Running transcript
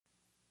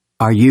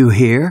Are you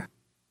here?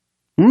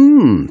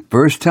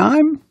 First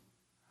time?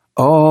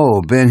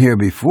 Oh, been here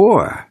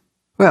before.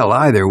 Well,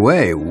 either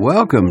way,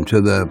 welcome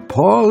to the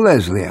Paul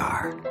Leslie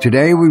Hour.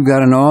 Today we've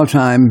got an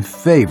all-time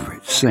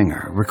favorite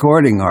singer,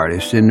 recording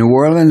artist, and New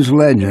Orleans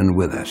legend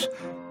with us.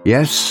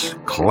 Yes,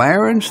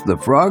 Clarence the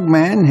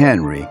Frogman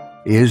Henry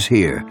is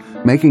here,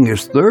 making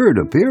his third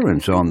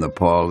appearance on the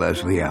Paul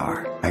Leslie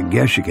Hour. I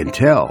guess you can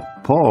tell,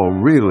 Paul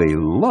really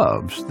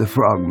loves the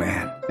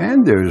Frogman.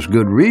 And there's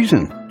good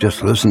reason.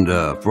 Just listen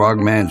to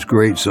Frogman's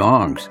great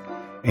songs.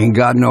 Ain't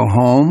Got No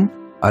Home,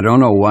 I Don't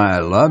Know Why I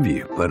Love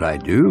You, But I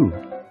Do.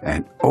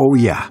 And oh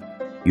yeah,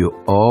 You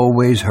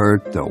Always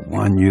Hurt the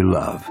One You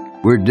Love.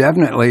 We're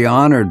definitely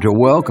honored to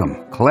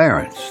welcome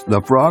Clarence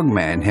the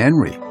Frogman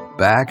Henry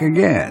back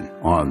again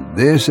on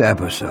this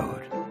episode.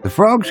 The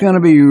Frog's going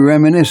to be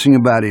reminiscing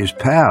about his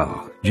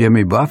pal,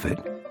 Jimmy Buffett,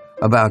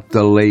 about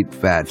the late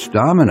Fats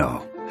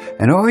Domino,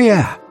 and oh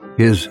yeah,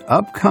 his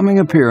upcoming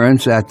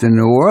appearance at the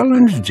New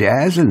Orleans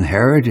Jazz and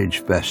Heritage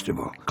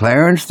Festival.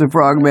 Clarence the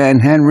Frogman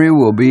Henry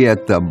will be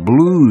at the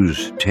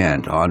Blues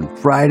Tent on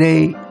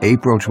Friday,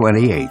 April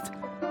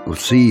 28th. We'll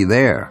see you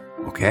there,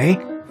 okay?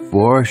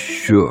 For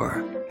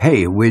sure.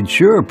 Hey, we'd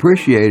sure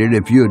appreciate it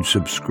if you'd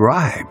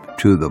subscribe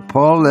to the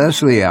Paul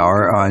Leslie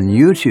Hour on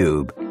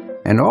YouTube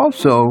and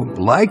also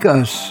like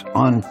us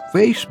on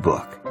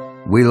Facebook.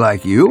 We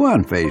like you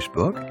on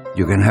Facebook.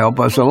 You can help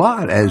us a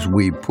lot as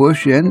we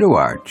push into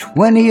our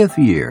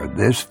 20th year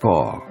this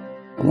fall.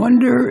 I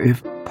wonder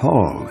if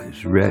Paul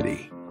is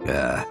ready.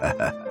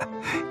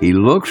 He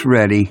looks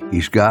ready.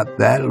 He's got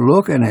that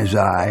look in his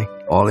eye.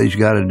 All he's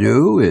got to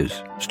do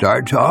is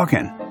start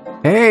talking.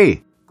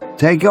 Hey,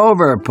 take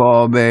over,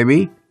 Paul,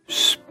 baby.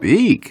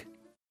 Speak.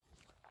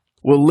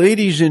 Well,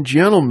 ladies and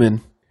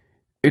gentlemen,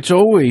 it's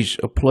always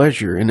a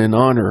pleasure and an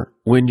honor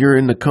when you're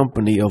in the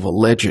company of a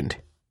legend.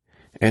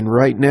 And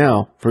right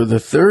now, for the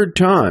third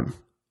time,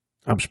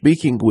 I'm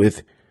speaking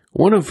with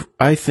one of,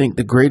 I think,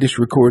 the greatest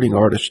recording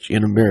artists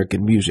in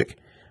American music.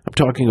 I'm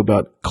talking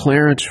about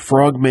Clarence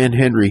Frogman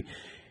Henry.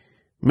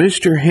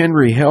 Mr.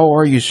 Henry, how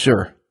are you,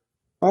 sir?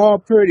 Oh,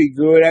 pretty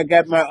good. I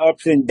got my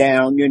ups and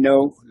downs,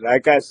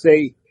 Like I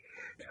say,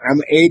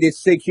 I'm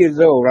 86 years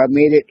old. I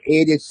made it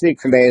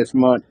 86 last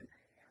month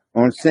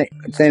on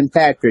St.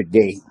 Patrick's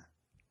Day,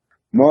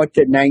 March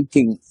the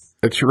 19th.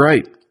 That's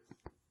right.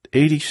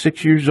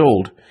 86 years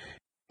old.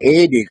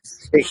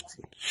 86.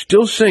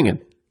 Still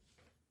singing.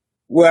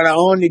 Well, I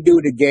only do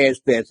the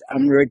Jazz Fest.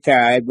 I'm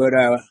retired, but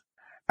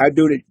I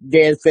do the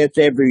Jazz Fest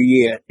every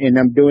year, and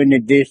I'm doing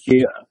it this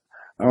year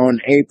on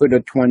April the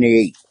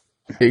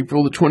 28th.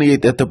 April the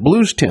 28th at the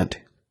Blues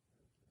Tent.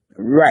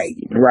 Right.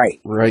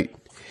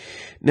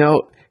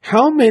 Now,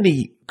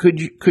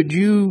 could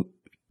you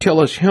tell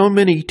us how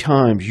many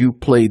times you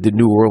played the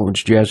New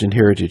Orleans Jazz and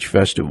Heritage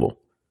Festival?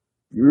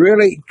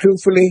 Really,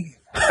 truthfully,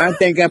 I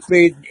think I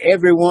played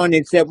every one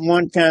except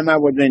one time I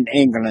was in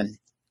England.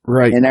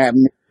 Right. And I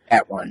missed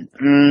that one.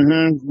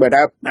 But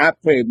I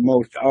played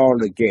most all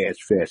the Jazz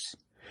Fests.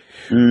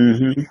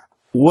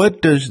 What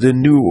does the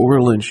New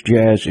Orleans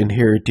Jazz and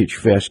Heritage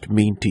Fest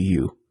mean to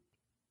you?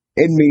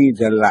 It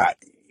means a lot.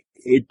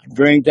 It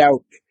brings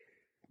out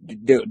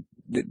the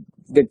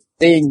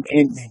thing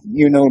in,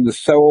 the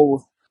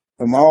soul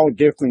from all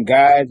different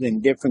guys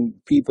and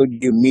different people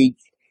you meet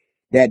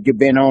that you've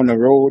been on the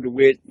road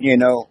with,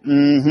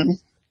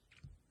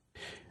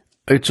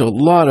 It's a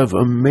lot of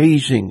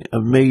amazing,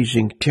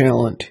 amazing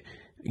talent,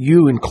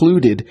 you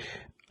included.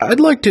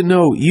 I'd like to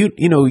know,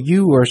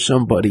 you are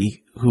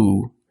somebody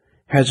who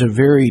has a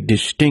very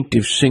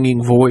distinctive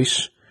singing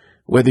voice,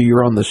 whether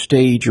you're on the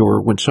stage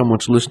or when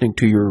someone's listening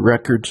to your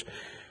records.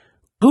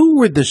 Who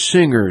were the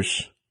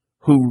singers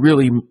who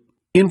really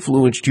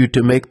influenced you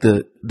to make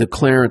the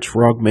Clarence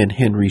Frogman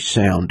Henry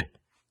sound?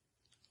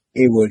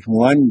 It was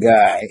one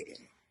guy,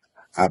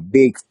 a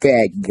big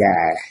fat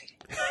guy.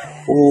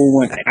 Oh,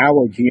 when I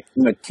was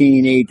a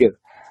teenager,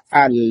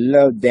 I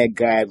loved that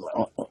guy.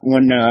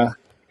 When I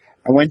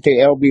went to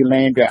L.B.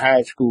 Landry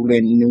High School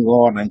in New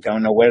Orleans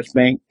on the West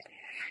Bank,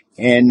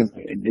 and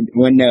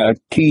when the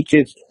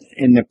teachers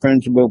and the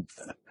principal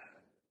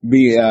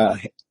be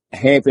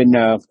having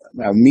a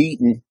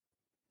meeting,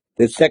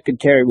 the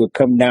secretary would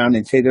come down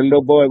and say, "The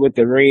little boy with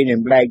the red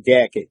and black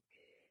jacket,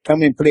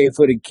 come and play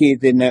for the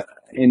kids in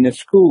the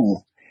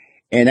school."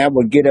 And I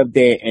would get up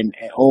there, and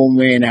oh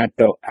man, I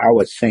thought I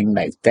would sing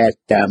like Fats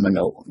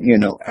Domino.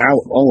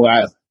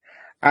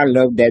 I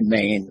love that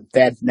man,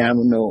 Fats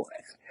Domino.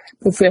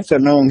 Professor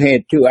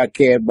Longhead too, I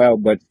care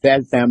about, but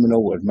Fats Domino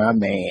was my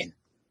man.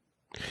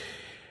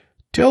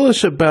 Tell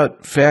us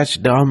about Fats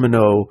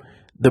Domino,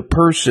 the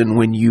person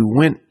when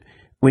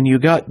you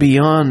got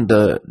beyond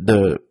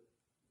the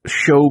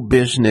show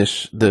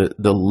business, the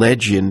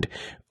legend.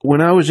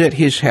 When I was at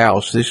his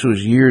house, this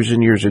was years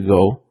and years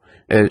ago.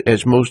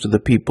 As most of the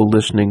people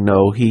listening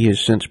know, he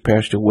has since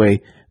passed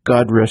away.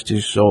 God rest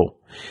his soul.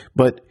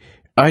 But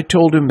I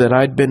told him that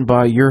I'd been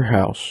by your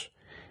house,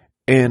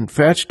 and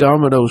Fats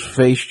Domino's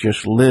face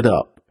just lit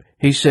up.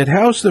 He said,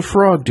 "How's the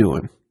frog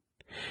doing?"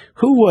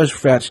 Who was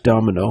Fats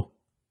Domino?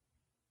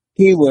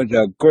 He was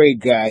a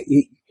great guy.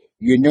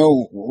 You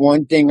know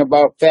one thing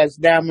about Fats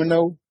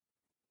Domino?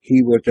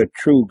 He was a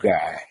true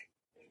guy.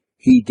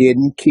 He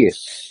didn't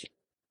kiss.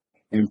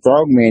 And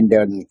Frogman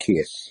doesn't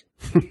kiss.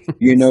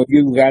 You know,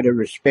 you gotta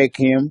respect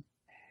him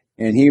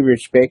and he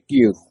respect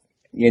you,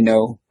 you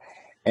know.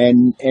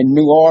 And in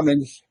New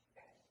Orleans,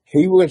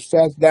 he was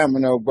Fats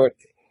Domino, but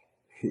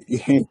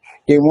they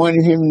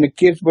wanted him to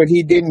kiss, but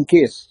he didn't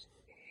kiss.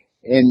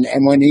 And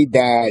when he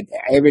died,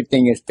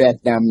 everything is Fats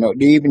Domino.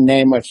 They even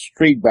named a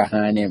street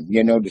behind him,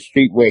 you know, the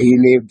street where he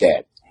lived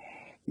at.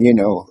 You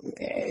know,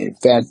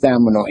 Fats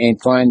Domino,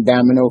 Antoine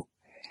Domino.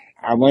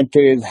 I went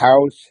to his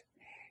house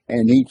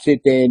and he'd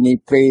sit there and he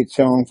played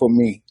song for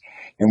me.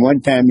 And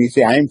one time he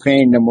said, I ain't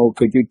playing no more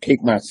because you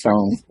take my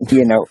song,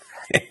 you know.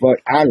 But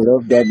I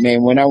love that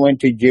man. When I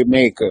went to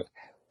Jamaica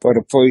for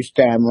the first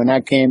time, when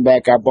I came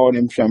back, I bought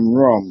him some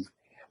rum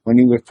when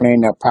he was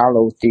playing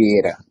Apollo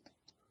Theater.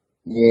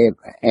 Yeah,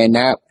 and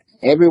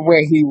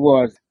everywhere he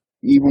was,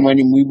 even when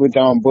we was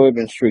on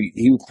Bourbon Street,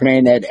 he was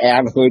playing at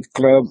Al Hood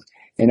Club,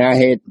 and I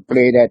had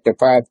played at the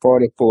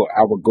 544.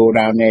 I would go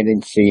down there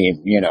and see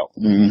him, you know.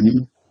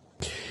 Mm-hmm.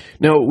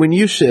 Now, when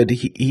you said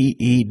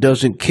he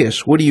doesn't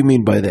kiss, what do you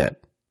mean by that?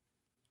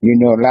 You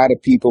know, a lot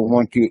of people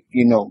want you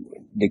know,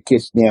 to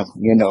kiss them,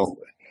 you know,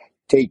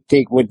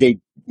 take what they,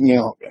 you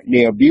know,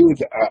 they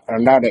abuse a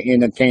lot of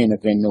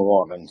entertainers in New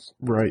Orleans.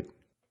 Right.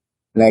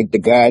 Like the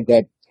guy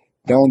that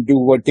don't do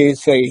what they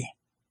say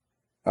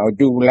or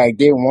do like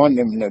they want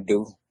them to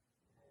do,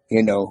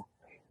 you know,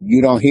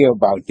 you don't hear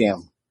about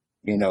them,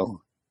 you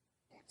know.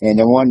 And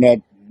the one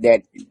that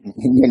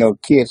you know,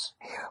 kiss,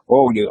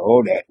 yeah,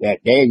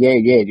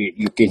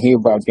 you can hear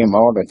about them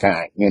all the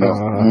time, you know.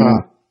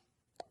 Uh-huh.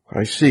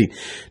 I see.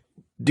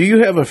 Do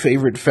you have a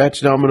favorite Fats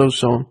Domino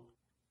song?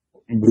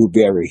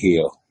 Blueberry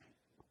Hill.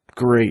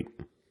 Great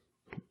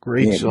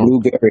Yeah, song.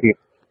 Blueberry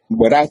Hill.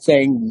 But I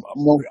sang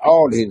most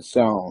all his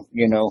songs,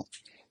 you know.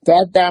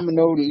 Fats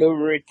Domino, Little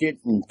Richard,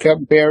 and Chuck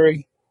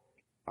Berry.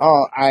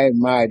 Oh, I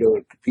admire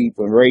those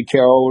people. Ray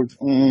Charles,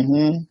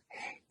 mm-hmm.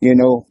 You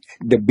know,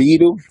 the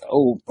Beatles.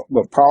 Oh,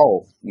 but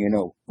Paul, you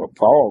know,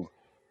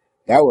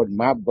 that was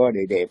my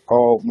buddy there,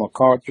 Paul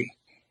McCartney.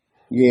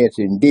 Yes,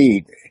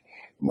 indeed.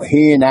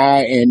 He and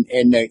I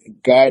and the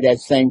guy that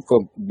sang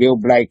for Bill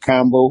Black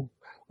Combo,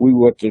 we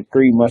were the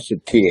Three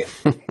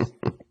Musketeers.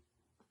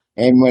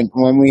 And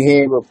when we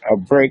had a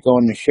break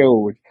on the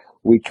show,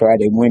 we tried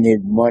to win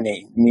his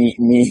money. Me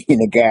and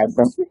the guy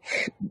from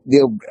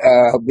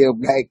Bill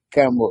Black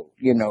Combo,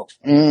 you know.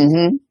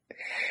 Mm-hmm.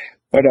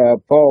 But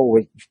Paul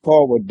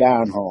was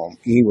down home.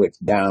 He was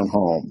down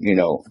home, you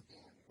know.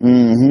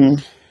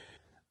 Mm-hmm.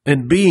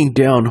 And being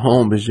down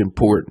home is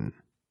important.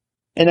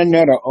 And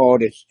another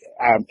artist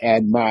I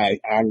admire,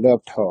 I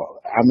loved her.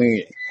 I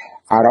mean,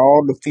 out of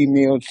all the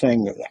female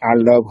singers, I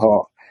love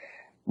her.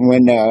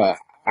 When I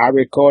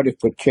recorded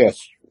for Chess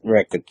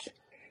Records,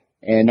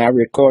 and I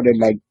recorded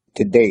like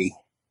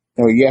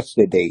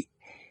yesterday,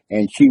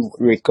 and she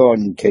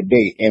recording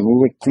today, and we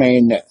were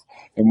playing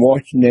in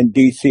Washington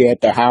D.C.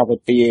 at the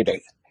Howard Theater,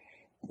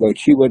 but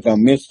she was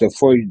on Miss the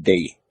first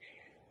day.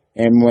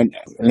 And when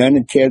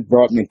Leonard Chess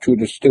brought me to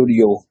the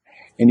studio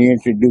and he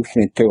introduced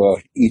me to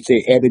her, he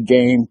said, Etta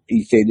James,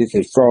 he said, this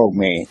is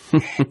Frogman.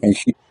 And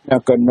she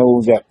snuck her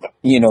nose up,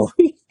 you know,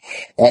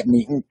 at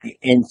me.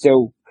 And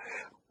so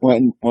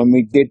when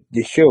we did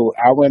the show,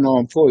 I went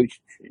on first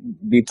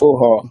before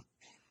her,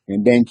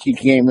 and then she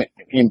came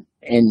in,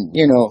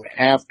 you know,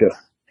 after.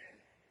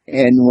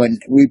 And when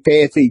we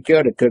passed each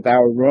other, because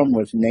our room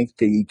was next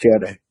to each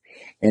other,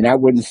 and I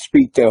wouldn't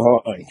speak to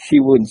her, she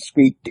wouldn't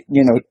speak,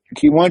 you know,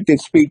 she wanted to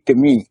speak to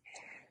me,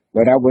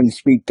 but I wouldn't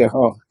speak to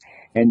her.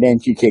 And then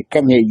she said,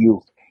 come here,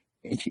 you.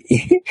 And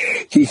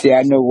she said,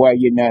 I know why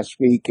you're not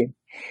speaking.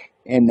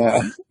 And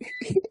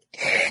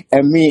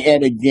and me,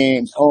 Etta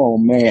James, oh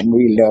man,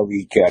 we love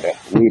each other.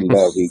 We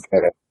love each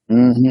other.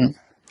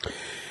 Mm-hmm.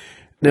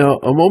 Now,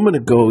 a moment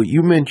ago,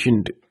 you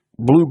mentioned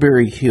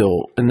Blueberry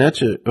Hill, and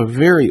that's a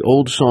very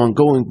old song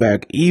going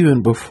back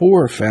even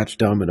before Fats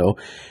Domino.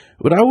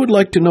 But I would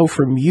like to know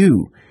from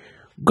you,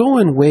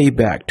 going way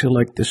back to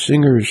like the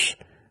singers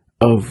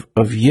of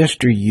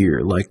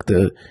yesteryear, like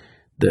the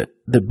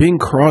Bing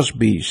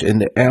Crosbys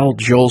and the Al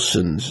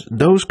Jolsons,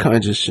 those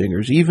kinds of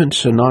singers, even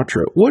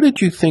Sinatra. What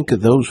did you think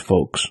of those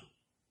folks?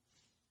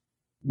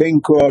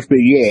 Bing Crosby,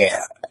 yeah.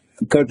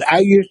 Because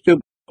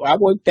I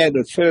worked at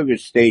a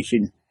service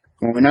station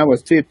when I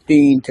was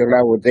 15 till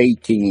I was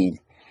 18.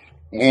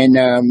 And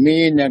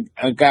me and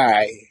a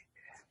guy,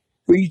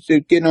 we used to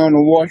get on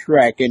the wash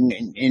rack and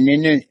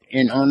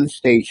on the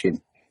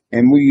station.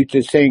 And we used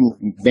to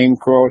sing Bing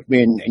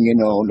Crosby and you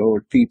know,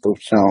 those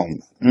people's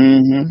songs.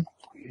 Mm-hmm.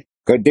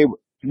 Because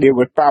they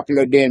were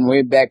popular then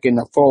way back in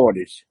the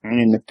 40s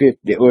and in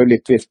the early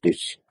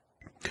 50s.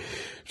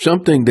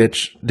 Something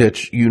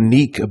that's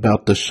unique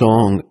about the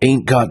song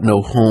Ain't Got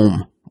No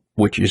Home,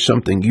 which is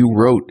something you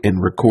wrote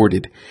and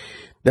recorded.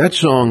 That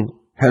song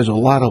has a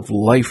lot of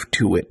life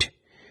to it.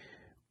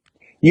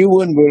 You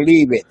wouldn't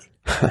believe it.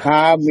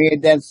 How I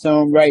made that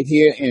song right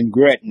here in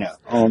Gretna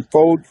on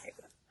 4th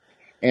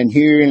and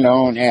here in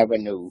Long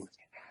Avenue.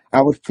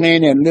 I was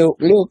playing a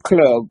little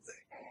club.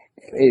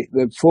 It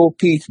was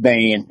 4-piece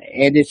band,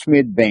 Eddie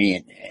Smith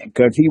band,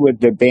 because he was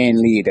the band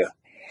leader.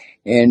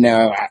 And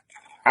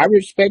I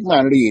respect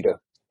my leader.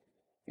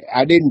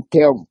 I didn't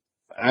tell,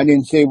 I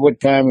didn't say what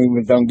time he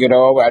was gonna get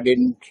off. I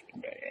didn't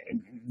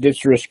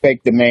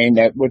disrespect the man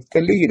that was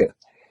the leader.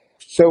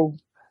 So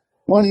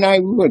one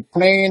night we were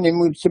playing and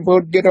we were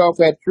supposed to get off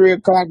at 3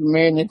 o'clock.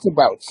 Man, it's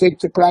about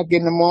 6 o'clock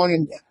in the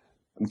morning,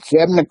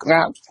 7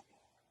 o'clock.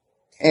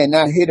 And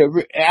I hit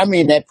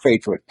that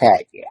place was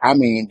packed. I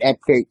mean,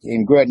 that place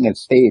in Gretna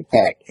stayed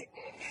packed.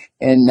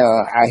 And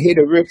I hit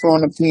a riff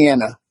on the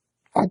piano.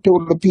 I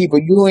told the people,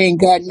 you ain't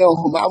got no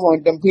home. I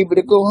want them people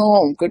to go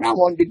home because I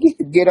wanted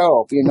to get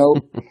off,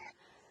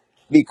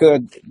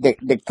 because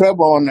the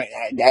club owner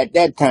at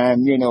that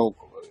time,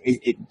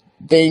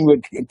 thing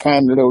was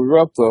kind of a little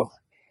rougher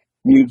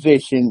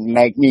musician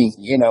like me,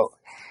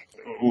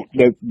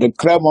 the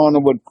club owner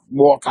would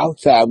walk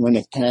outside when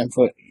it's time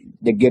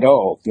to get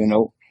off,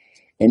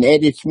 and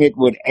Eddie Smith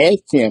would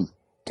ask him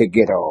to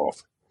get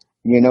off.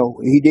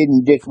 He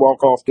didn't just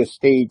walk off the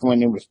stage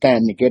when it was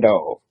time to get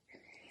off.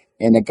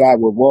 And the guy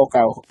would walk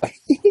out,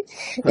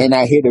 and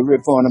I hit a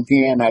riff on the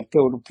piano. I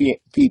told the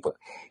people,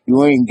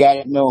 you ain't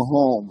got no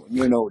home.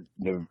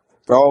 The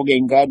frog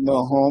ain't got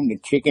no home. The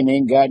chicken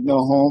ain't got no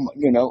home.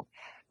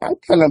 I'm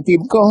telling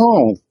people, go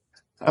home.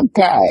 I'm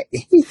tired.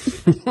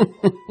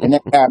 And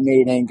that guy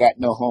ain't got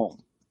no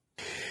home.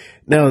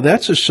 Now,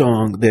 that's a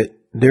song that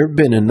there have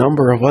been a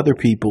number of other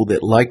people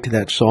that liked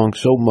that song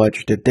so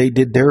much that they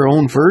did their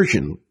own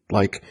version.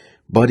 Like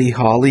Buddy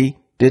Holly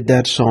did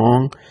that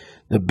song,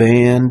 the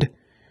band,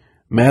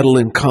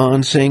 Madeline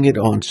Kahn sang it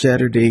on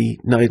Saturday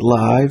Night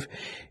Live.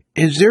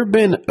 Has there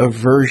been a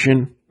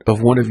version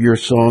of one of your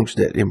songs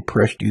that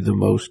impressed you the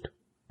most?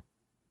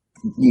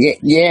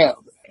 Yeah.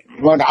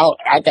 Well,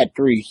 I got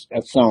 3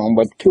 songs,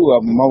 but 2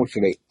 of them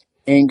mostly.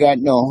 Ain't got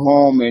no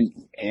home,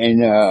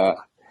 and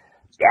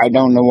I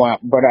don't know why,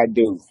 but I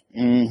do.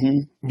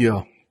 Mm-hmm.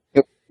 Yeah.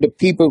 The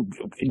people,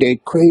 they're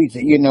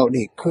crazy.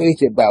 They're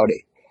crazy about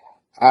it.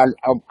 I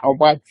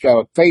watch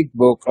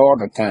Facebook all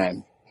the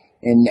time,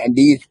 and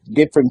these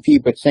different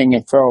people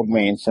singing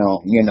Frogman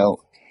song,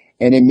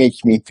 and it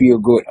makes me feel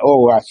good.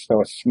 Oh, I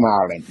start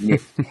smiling,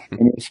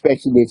 and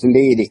especially this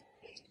lady,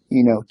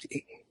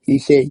 he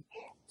said,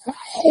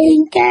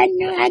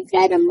 I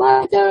got a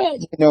mother,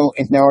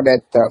 and all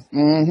that stuff.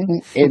 Mm-hmm.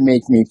 It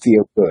makes me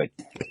feel good.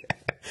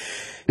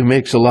 It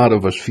makes a lot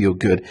of us feel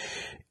good.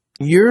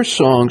 Your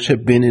songs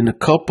have been in a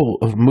couple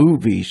of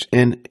movies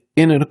and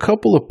in a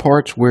couple of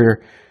parts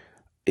where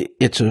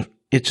to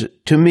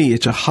me,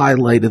 it's a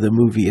highlight of the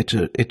movie. It's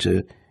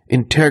a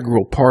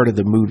integral part of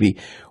the movie.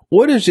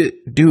 What does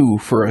it do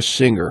for a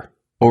singer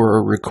or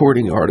a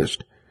recording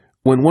artist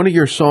when one of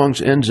your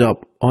songs ends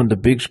up on the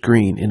big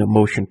screen in a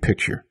motion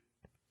picture?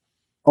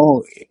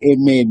 Oh, it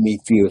made me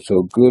feel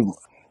so good.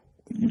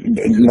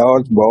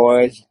 Lost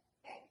Boys,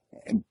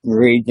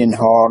 Raging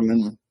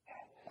Harlem,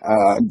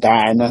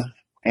 Dinah,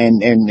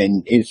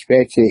 and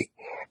especially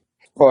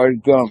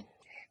Forrest Gump,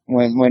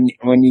 when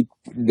he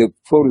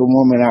pull the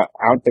woman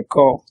out the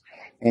car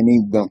and he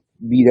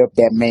beat up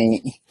that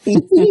man.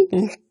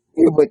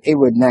 It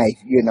was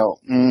nice,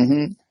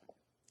 Mm-hmm.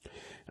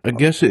 I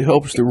guess it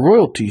helps the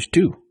royalties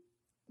too.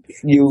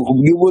 You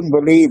wouldn't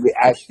believe it.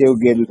 I still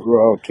get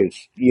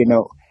royalties,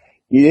 You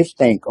just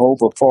think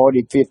over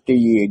 40, 50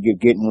 years you're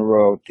getting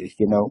royalties,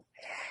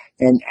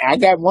 And I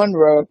got one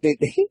royalty,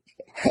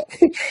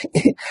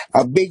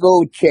 a big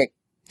old check,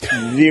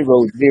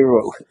 0.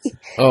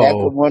 Oh. That's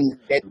the one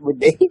that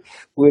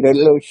with a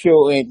little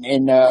show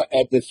in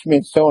at the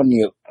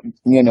Smithsonian,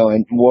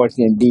 in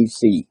Washington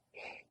D.C.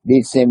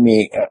 They send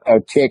me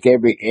a check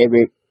every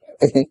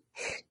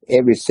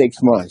every 6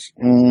 months.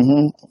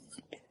 Mm-hmm.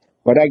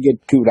 But I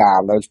get $2,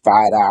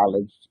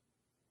 $5,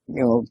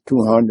 $200,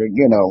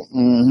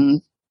 Mm-hmm.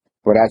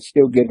 But I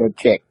still get a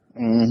check.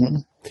 Mm-hmm.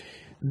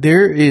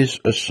 There is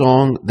a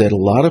song that a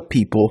lot of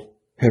people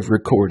have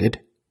recorded,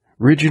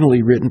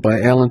 originally written by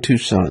Alan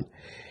Toussaint,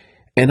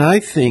 and I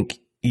think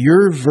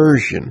your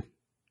version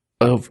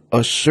of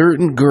A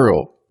Certain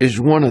Girl is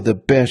one of the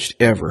best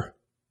ever.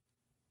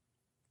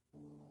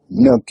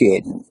 No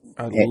kidding.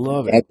 I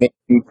love it. That makes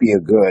me feel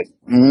good.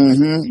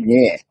 Mm-hmm.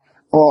 Yeah.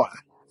 Oh,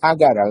 I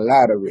got a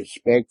lot of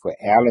respect for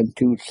Alan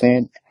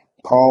Toussaint,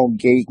 Paul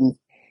Gayton,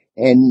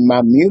 and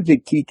my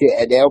music teacher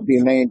at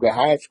L.B. Landry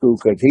High School,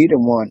 because he the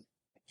one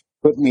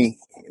put me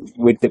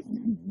with the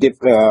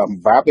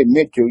Bobby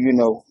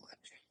Mitchell,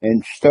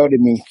 and started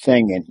me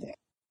singing,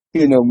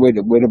 with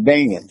a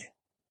band.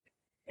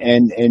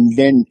 And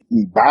then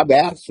Bob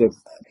Astor,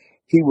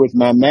 he was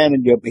my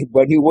manager,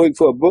 but he worked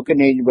for a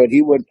booking agent, but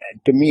he was,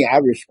 to me, I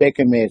respect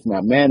him as my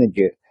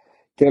manager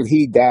till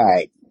he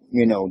died.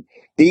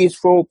 These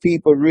 4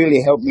 people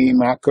really helped me in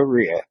my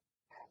career.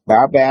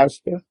 Bob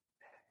Astor,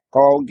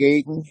 Paul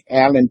Gayton,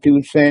 Alan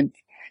Toussaint,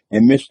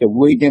 and Mr.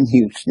 William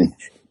Houston,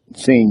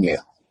 Sr.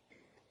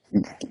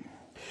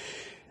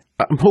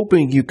 I'm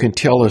hoping you can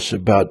tell us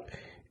about,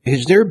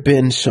 has there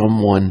been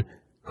someone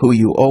who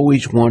you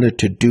always wanted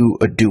to do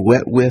a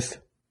duet with,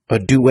 a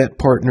duet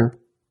partner?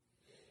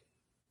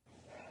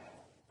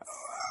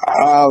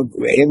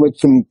 It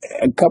was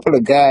a couple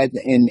of guys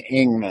in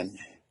England.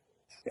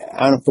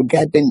 I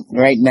forgot them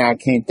right now. I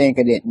can't think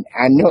of it.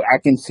 I know I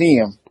can see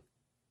them.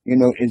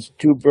 It's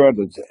two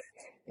brothers,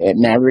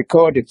 and I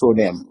recorded for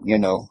them.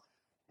 And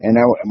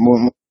I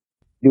want to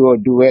do a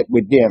duet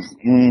with them.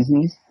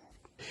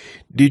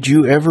 Did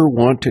you ever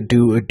want to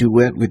do a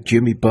duet with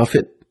Jimmy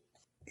Buffett?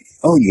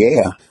 Oh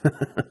yeah,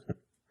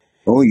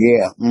 oh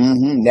yeah.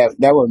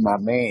 That was my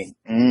man.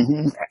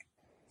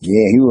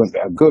 Yeah, he was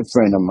a good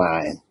friend of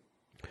mine.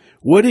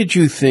 What did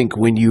you think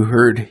when you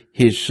heard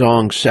his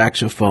song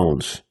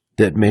Saxophones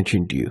that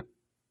mentioned you?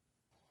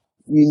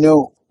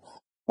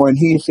 When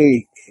he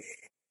said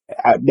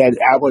that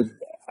I was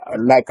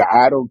like an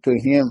idol to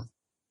him.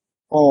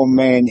 Oh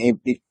man,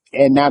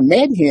 and I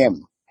met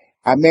him.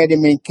 I met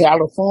him in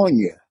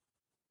California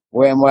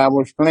when I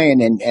was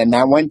playing, and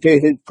I went to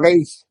his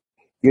place,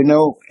 in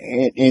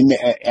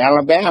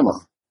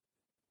Alabama.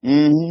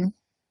 hmm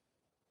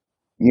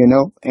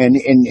and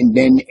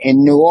then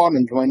in New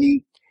Orleans when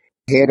he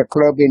had a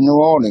club in New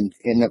Orleans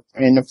in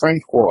the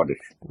French Quarters.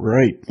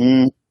 Right.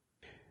 He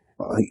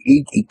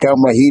told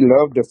me he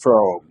loved the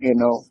frog.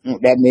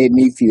 That made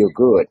me feel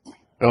good.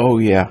 Oh,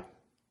 yeah.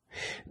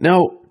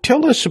 Now,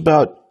 tell us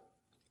about,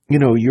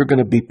 you're going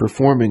to be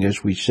performing,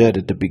 as we said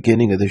at the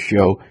beginning of the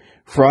show,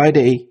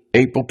 Friday,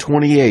 April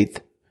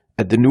 28th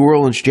at the New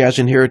Orleans Jazz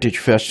and Heritage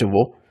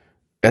Festival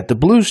at the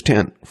Blues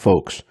Tent,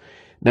 folks.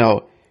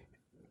 Now,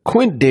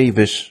 Quint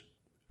Davis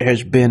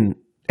has been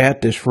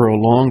at this for a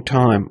long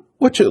time.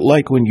 What's it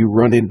like when you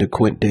run into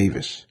Quint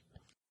Davis?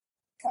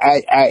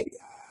 I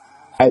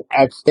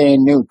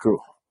stand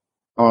neutral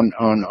on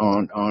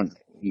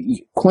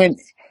Quint.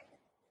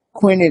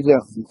 Quint is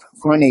a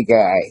funny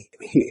guy.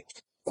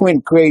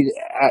 Quint crazy.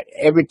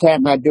 Every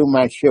time I do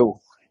my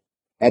show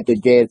at the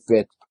Jazz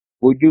Fest,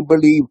 would you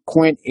believe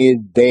Quint is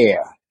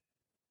there?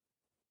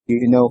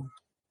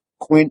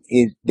 Quint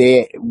is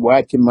there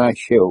watching my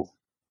show.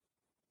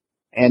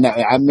 And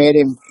I met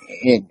him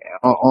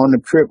on a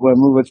trip when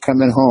we was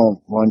coming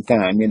home one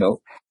time,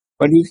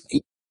 But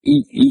I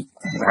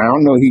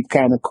don't know, he's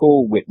kind of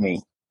cool with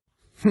me.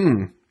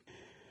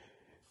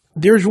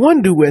 There's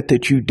one duet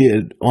that you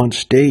did on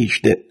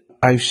stage that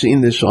I've seen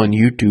this on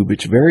YouTube.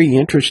 It's very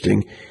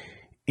interesting.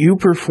 You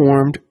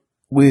performed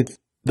with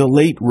the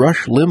late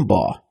Rush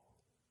Limbaugh.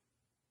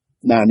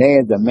 Now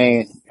there's a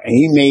man.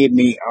 He made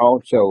me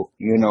also,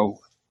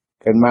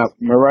 because my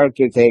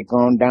relatives had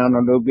gone down a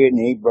little bit, and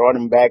he brought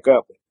him back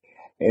up.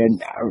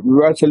 And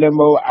Rush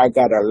Limbaugh, I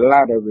got a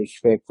lot of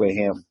respect for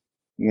him.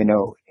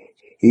 The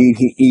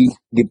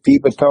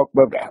people talk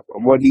about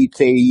what he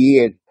say he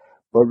is,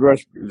 but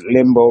Rush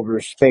Limbaugh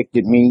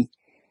respected me,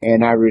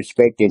 and I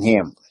respected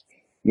him.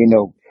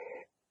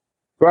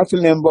 Rush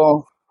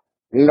Limbaugh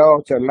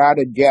lost a lot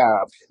of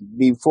jobs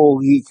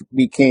before he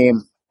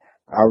became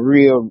a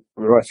real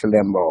Rush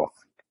Limbaugh.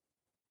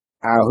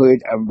 I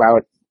heard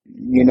about,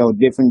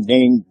 different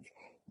things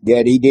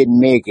that he didn't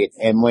make it.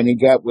 And when he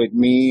got with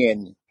me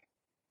and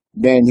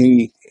then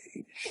he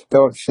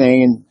started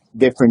saying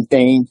different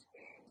things,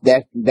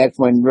 that's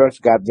when Rush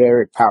got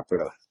very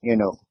popular.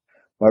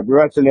 But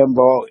Rush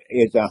Limbaugh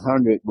is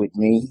 100 with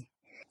me,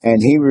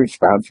 and he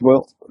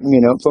responsible,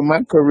 for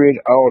my career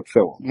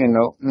also,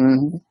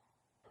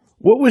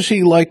 What was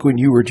he like when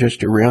you were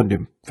just around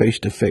him, face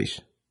to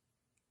face?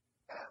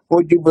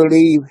 Would you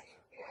believe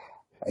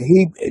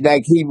he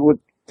would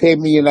pay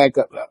me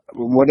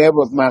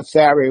whatever my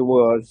salary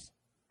was,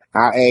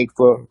 I asked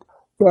for.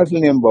 Rush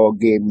Limbaugh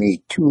gave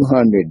me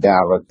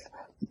 $200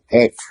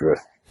 extra.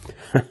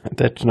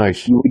 That's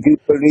nice. Would you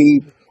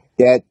believe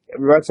that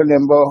Rush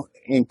Limbaugh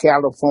in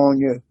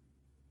California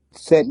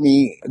sent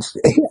me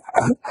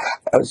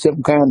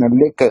some kind of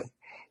liquor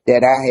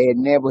that I had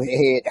never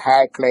had,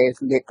 high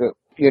class liquor,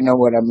 you know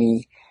what I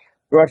mean?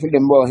 Rush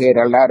Limbaugh had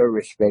a lot of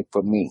respect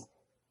for me,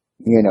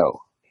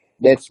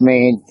 That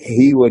man,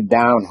 he was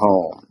down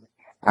home.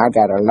 I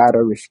got a lot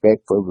of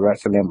respect for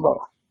Rush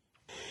Limbaugh.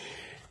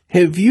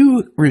 Have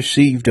you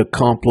received a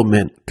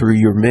compliment through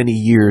your many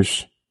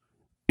years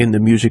in the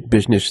music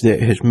business that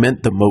has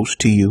meant the most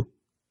to you?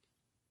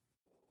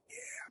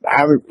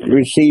 I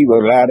receive a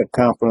lot of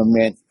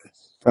compliments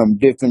from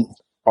different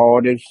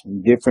artists,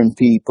 different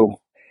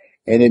people,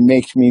 and it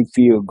makes me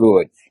feel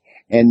good.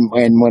 And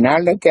when I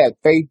look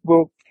at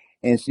Facebook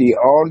and see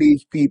all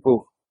these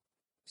people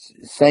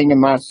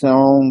singing my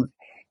song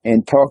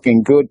and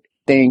talking good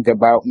things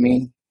about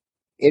me,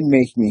 it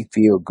makes me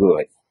feel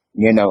good.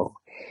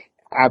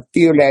 I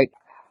feel like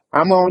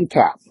I'm on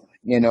top,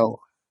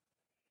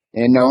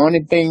 And the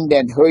only thing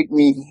that hurt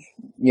me,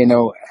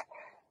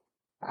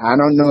 I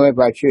don't know if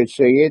I should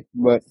say it,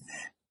 but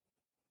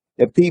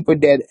the people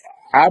that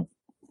I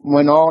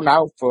went all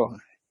out for,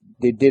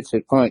 they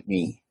disappoint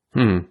me.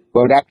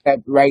 But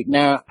right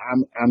now,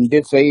 I'm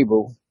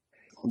disabled,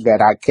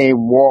 that I can't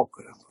walk.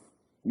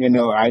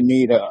 I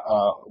need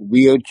a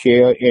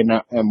wheelchair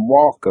and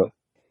walker.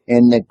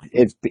 And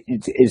it's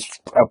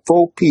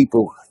 4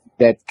 people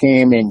that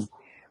came and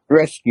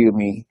rescued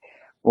me.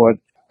 Was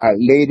a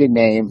lady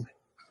named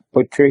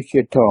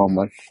Patricia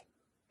Thomas,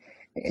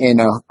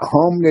 and a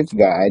homeless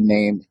guy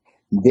named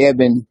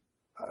Devin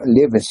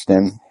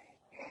Livingston,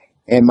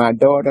 and my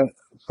daughter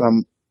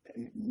from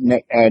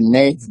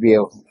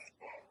Nashville,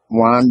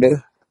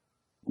 Wanda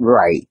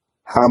Wright.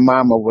 Her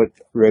mama was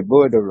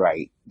Roberta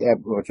Wright.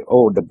 That was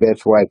the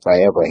best wife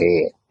I ever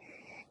had.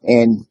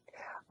 And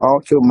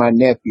also my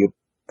nephew,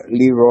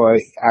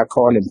 Leroy, I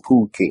call him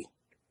Poochie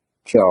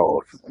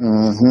Charles.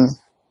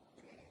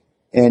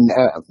 And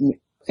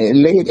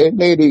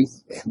lady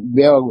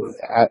Bell,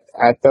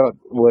 I thought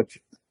was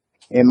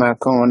in my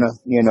corner,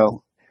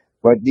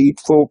 but these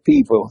 4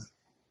 people,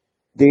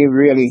 they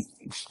really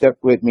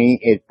stuck with me,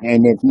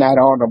 and it's not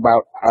all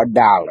about a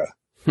dollar.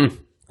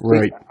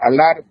 Right. A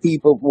lot of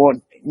people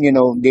want,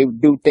 they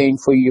do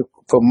things for you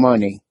for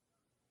money,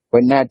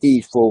 but not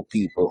these 4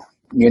 people.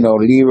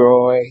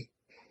 Leroy,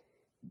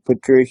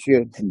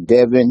 Patricia,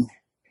 Devin,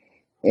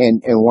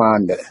 and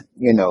Wanda,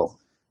 no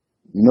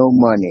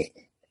money.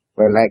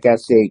 But like I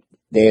say,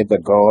 there's a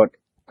God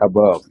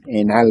above,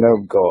 and I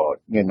love God,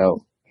 and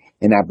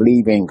I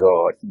believe in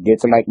God.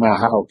 Just like my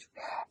house.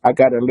 I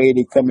got a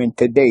lady coming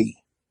today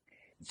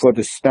for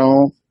the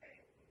storm.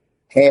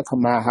 Half of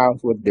my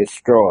house was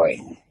destroyed.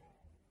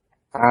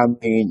 I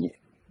mean,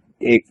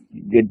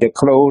 the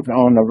clothes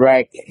on the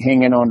rack,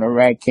 hanging on the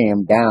rack,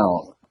 came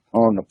down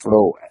on the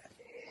floor.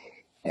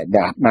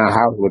 My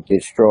house was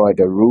destroyed,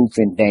 the roof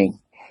and thing.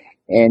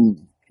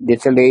 And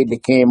this lady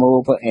came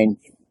over and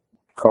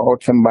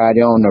called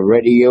somebody on the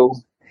radio.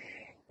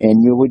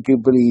 And would you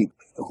believe,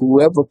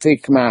 whoever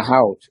fixed my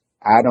house,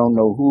 I don't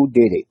know who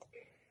did it,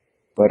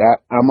 but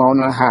I'm on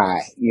a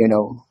high,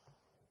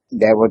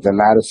 There was a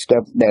lot of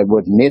stuff that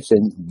was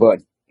missing, but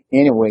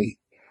anyway,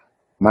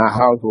 my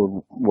house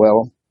was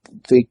well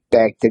fixed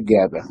back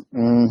together.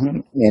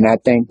 And I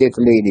think this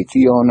lady,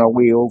 she on her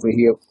way over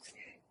here.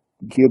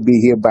 She'll be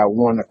here by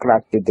 1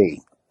 o'clock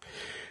today.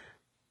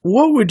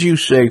 What would you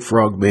say,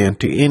 Frogman,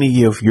 to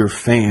any of your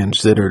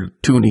fans that are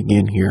tuning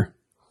in here?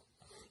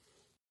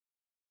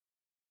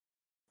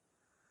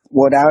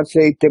 What I'll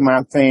say to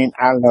my fans,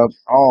 I love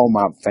all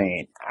my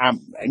fans. I'm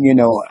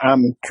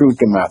true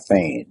to my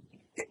fans.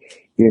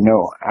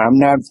 I'm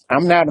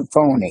not a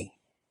phony.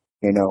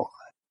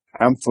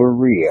 I'm for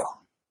real.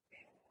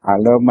 I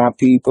love my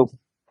people.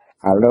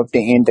 I love to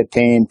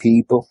entertain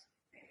people.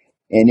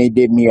 And it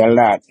did me a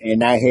lot.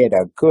 And I had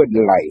a good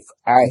life.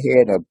 I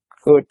had a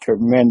good,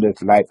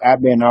 tremendous life.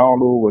 I've been all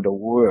over the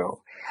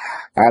world.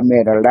 I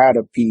met a lot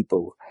of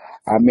people.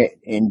 I met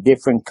in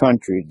different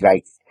countries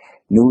like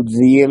New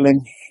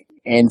Zealand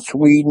and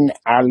Sweden.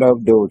 I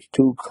love those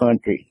 2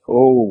 countries.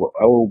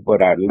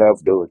 But I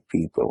love those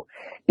people.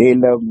 They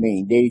love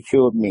me. They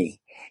showed me,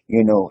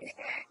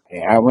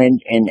 I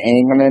went in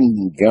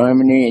England,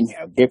 Germany, and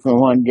different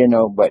ones,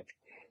 but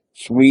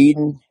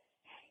Sweden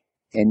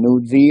and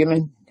New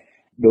Zealand,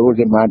 those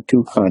are my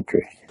 2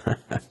 countries.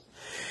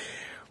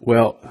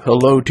 Well,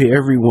 hello to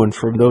everyone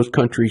from those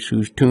countries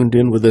who's tuned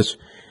in with us.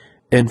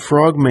 And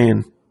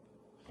Frogman,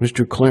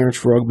 Mr. Clarence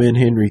Frogman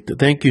Henry,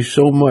 thank you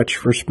so much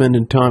for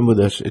spending time with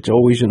us. It's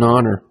always an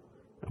honor,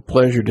 a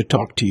pleasure to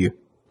talk to you.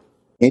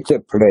 It's a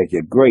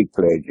pleasure, great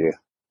pleasure.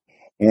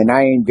 And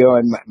I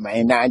enjoy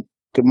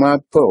to my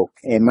folk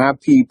and my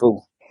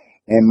people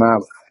and my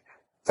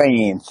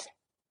fans,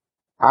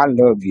 I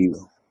love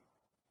you.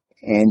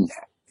 And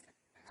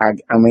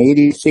I'm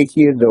 86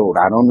 years old.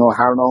 I don't know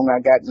how long I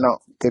got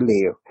to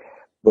live,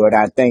 but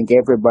I thank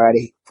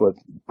everybody for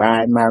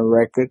buying my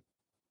record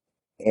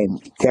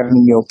and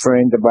telling your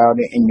friends about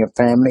it and your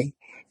family.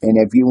 And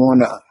if you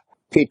want a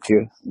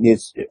picture,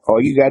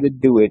 all you got to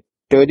do is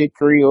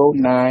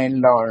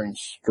 3309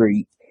 Lawrence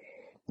Street,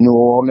 New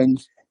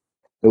Orleans,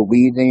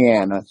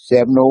 Louisiana,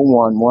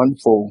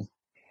 70114,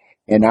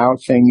 and I'll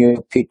send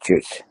you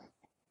pictures.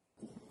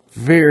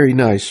 Very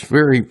nice.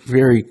 Very,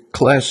 very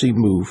classy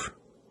move.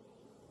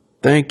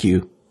 Thank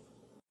you.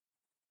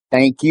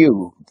 Thank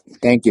you.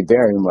 Thank you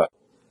very much.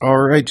 All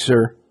right,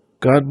 sir.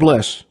 God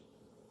bless.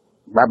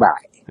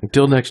 Bye-bye.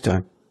 Until next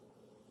time.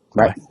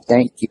 Bye.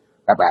 Thank you.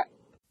 Bye-bye.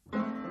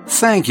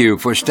 Thank you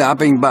for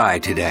stopping by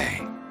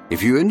today.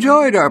 If you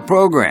enjoyed our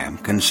program,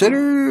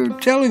 consider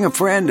telling a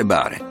friend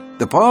about it.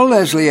 The Paul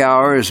Leslie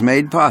Hour is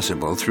made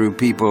possible through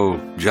people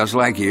just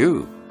like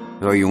you.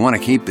 So you want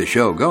to keep the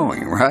show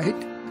going, right?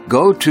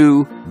 Go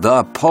to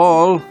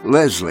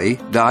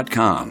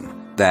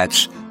thepaulleslie.com.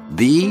 That's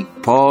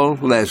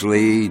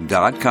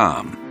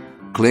thepaulleslie.com.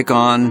 Click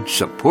on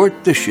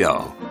Support the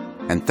Show.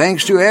 And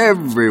thanks to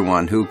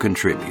everyone who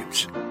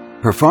contributes.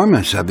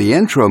 Performance of the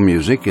intro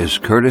music is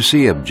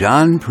courtesy of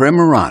John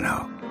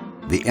Primorano,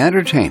 The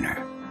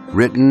Entertainer,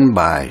 written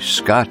by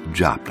Scott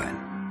Joplin.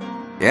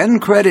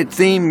 End credit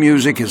theme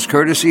music is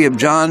courtesy of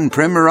John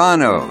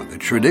Primorano, the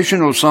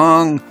traditional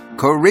song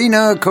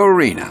Corina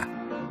Corina.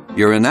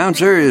 Your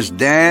announcer is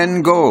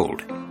Dan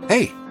Gold.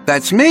 Hey,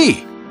 that's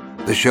me.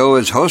 The show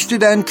is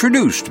hosted and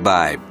produced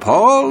by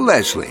Paul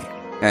Leslie.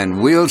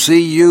 And we'll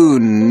see you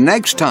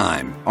next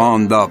time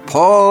on the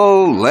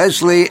Paul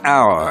Leslie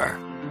Hour.